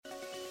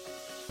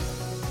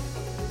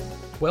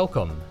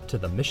Welcome to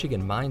the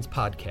Michigan Minds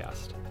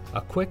Podcast,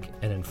 a quick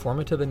and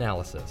informative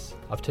analysis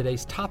of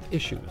today's top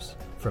issues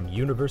from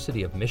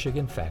University of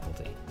Michigan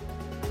faculty.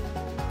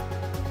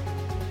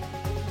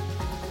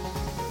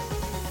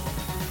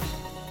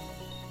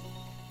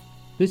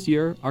 This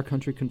year, our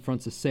country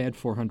confronts a sad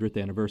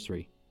 400th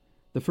anniversary.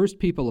 The first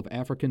people of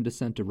African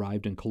descent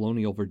arrived in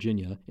colonial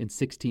Virginia in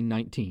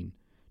 1619,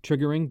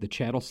 triggering the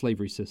chattel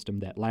slavery system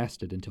that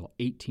lasted until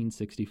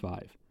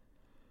 1865.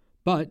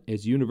 But,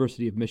 as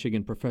University of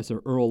Michigan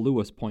professor Earl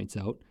Lewis points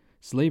out,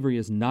 slavery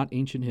is not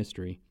ancient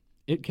history.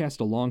 It cast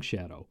a long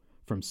shadow,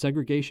 from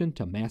segregation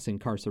to mass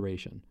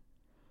incarceration.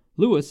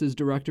 Lewis is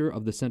director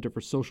of the Center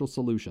for Social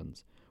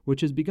Solutions,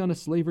 which has begun a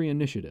slavery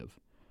initiative,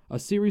 a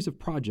series of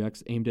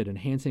projects aimed at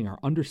enhancing our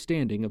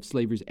understanding of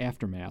slavery's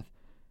aftermath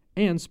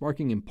and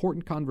sparking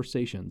important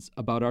conversations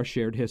about our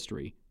shared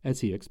history,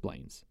 as he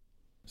explains.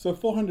 So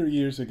 400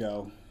 years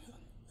ago,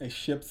 a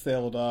ship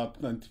sailed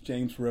up the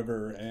James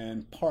River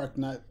and parked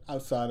not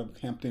outside of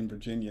Hampton,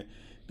 Virginia,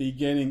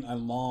 beginning a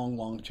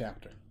long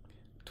chapter.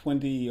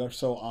 20 or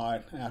so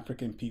odd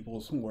African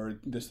peoples were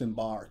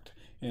disembarked,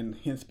 and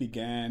hence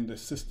began the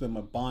system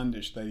of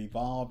bondage that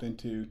evolved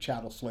into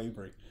chattel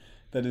slavery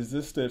that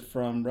existed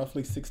from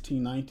roughly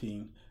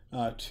 1619 to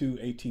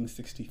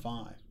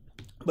 1865.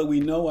 But we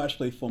know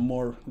actually from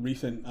more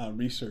recent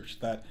research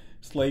that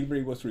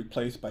slavery was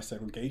replaced by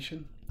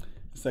segregation.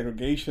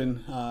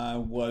 Segregation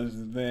was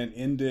then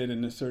ended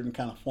in a certain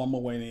kind of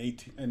formal way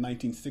in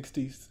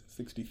 1960s,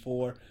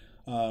 64,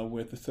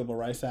 with the Civil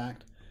Rights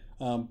Act.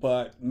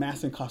 But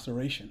mass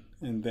incarceration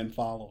and then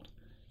followed.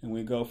 And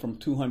we go from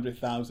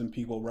 200,000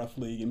 people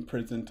roughly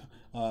imprisoned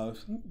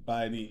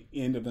by the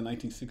end of the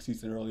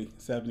 1960s and early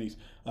 70s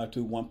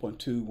to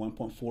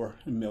 1.4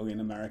 million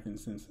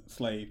Americans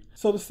enslaved.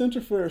 So the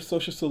Center for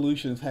Social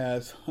Solutions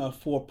has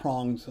 4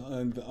 prongs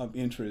of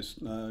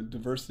interest: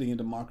 diversity and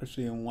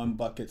democracy in one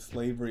bucket,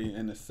 slavery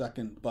in the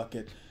second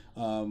bucket,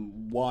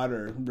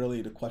 water,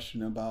 really the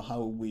question about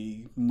how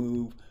we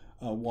move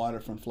water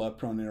from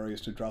flood-prone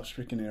areas to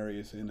drought-stricken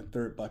areas in the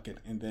third bucket,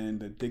 and then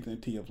the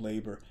dignity of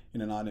labor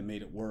in an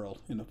automated world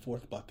in the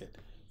fourth bucket.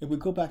 If we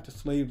go back to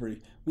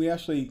slavery, we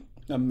actually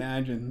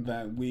imagine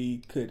that we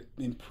could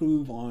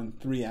improve on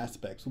 3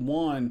 aspects.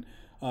 One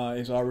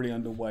is already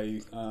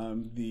underway.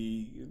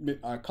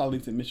 Our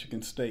colleagues at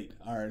Michigan State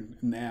are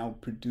now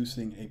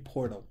producing a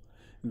portal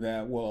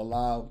that will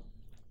allow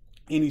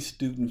any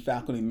student,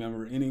 faculty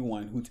member,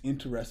 anyone who's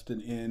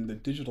interested in the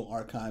digital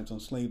archives on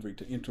slavery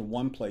to enter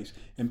one place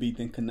and be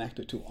then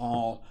connected to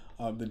all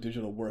of the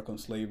digital work on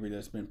slavery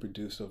that's been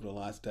produced over the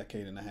last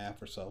decade and a half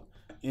or so.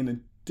 In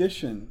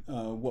addition,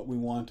 what we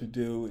want to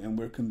do, and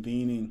we're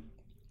convening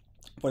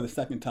for the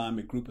second time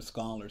a group of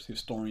scholars,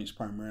 historians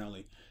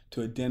primarily,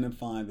 to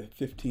identify the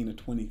 15 or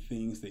 20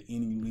 things that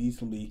any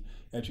reasonably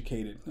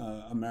educated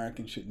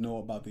American should know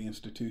about the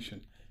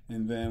institution.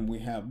 And then we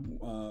have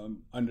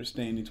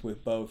understandings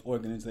with both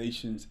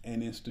organizations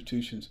and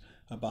institutions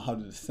about how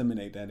to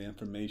disseminate that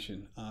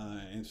information.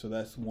 And so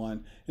that's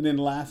one. And then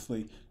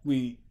lastly,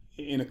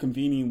 in a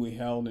convening we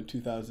held in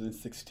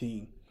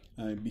 2016,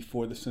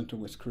 before the center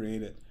was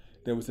created,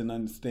 there was an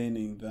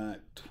understanding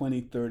that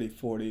 20, 30,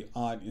 40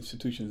 odd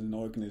institutions and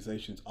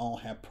organizations all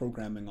have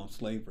programming on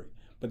slavery,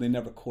 but they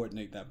never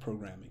coordinate that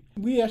programming.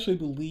 We actually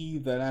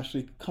believe that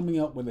actually coming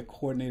up with a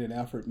coordinated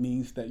effort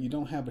means that you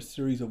don't have a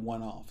series of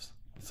one-offs.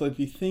 So if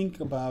you think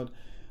about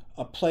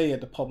a play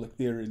at the Public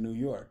Theater in New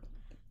York,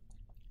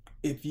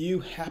 if you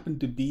happen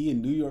to be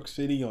in New York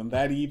City on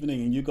that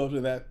evening and you go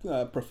to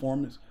that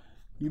performance,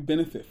 you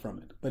benefit from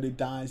it, but it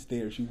dies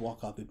there as you walk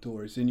out the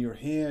door. It's in your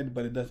head,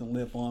 but it doesn't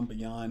live on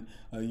beyond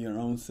your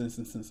own sense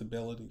and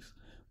sensibilities.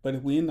 But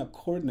if we end up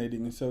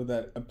coordinating it so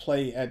that a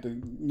play at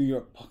the New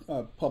York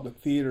Public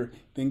Theater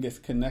then gets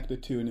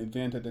connected to an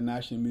event at the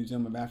National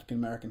Museum of African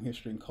American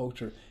History and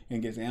Culture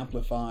and gets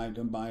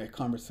amplified by a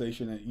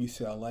conversation at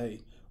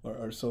UCLA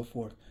or so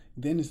forth,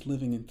 then it's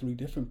living in 3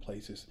 different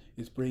places.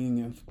 It's bringing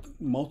in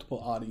multiple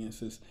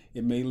audiences.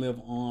 It may live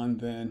on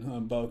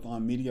then both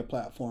on media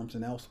platforms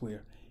and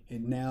elsewhere. It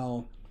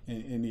now,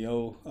 in the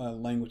old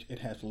language, it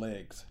has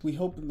legs. We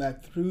hope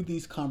that through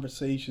these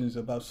conversations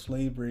about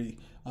slavery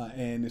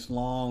and its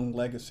long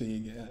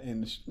legacy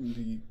and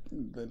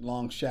the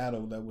long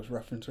shadow that was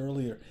referenced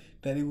earlier,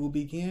 that it will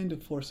begin to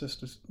force us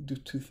to do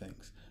 2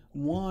 things.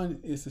 One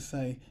is to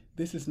say,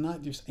 this is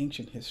not just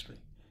ancient history.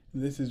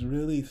 This is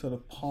really sort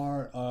of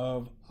part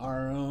of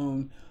our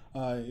own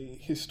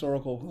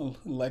historical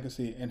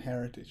legacy and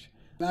heritage.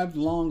 I've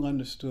long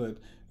understood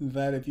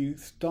that if you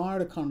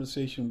start a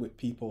conversation with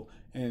people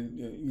and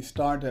you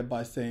start that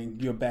by saying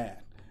you're bad,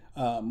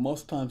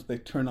 most times they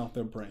turn off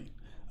their brain.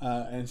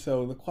 And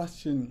so the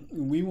question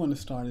we want to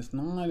start is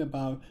not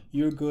about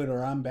you're good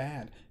or I'm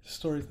bad. The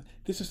story is,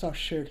 this is our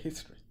shared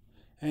history.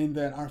 And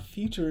that our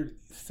future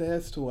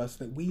says to us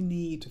that we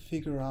need to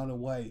figure out a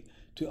way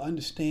to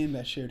understand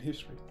that shared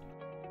history.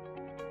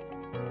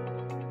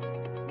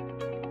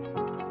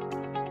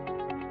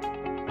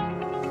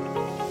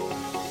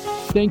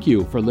 Thank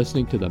you for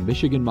listening to the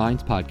Michigan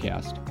Minds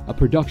Podcast, a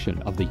production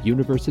of the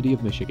University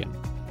of Michigan.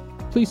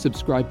 Please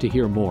subscribe to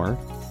hear more,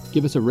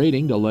 give us a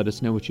rating to let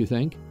us know what you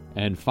think,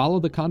 and follow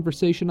the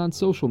conversation on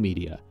social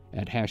media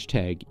at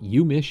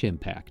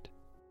 #UMichImpact.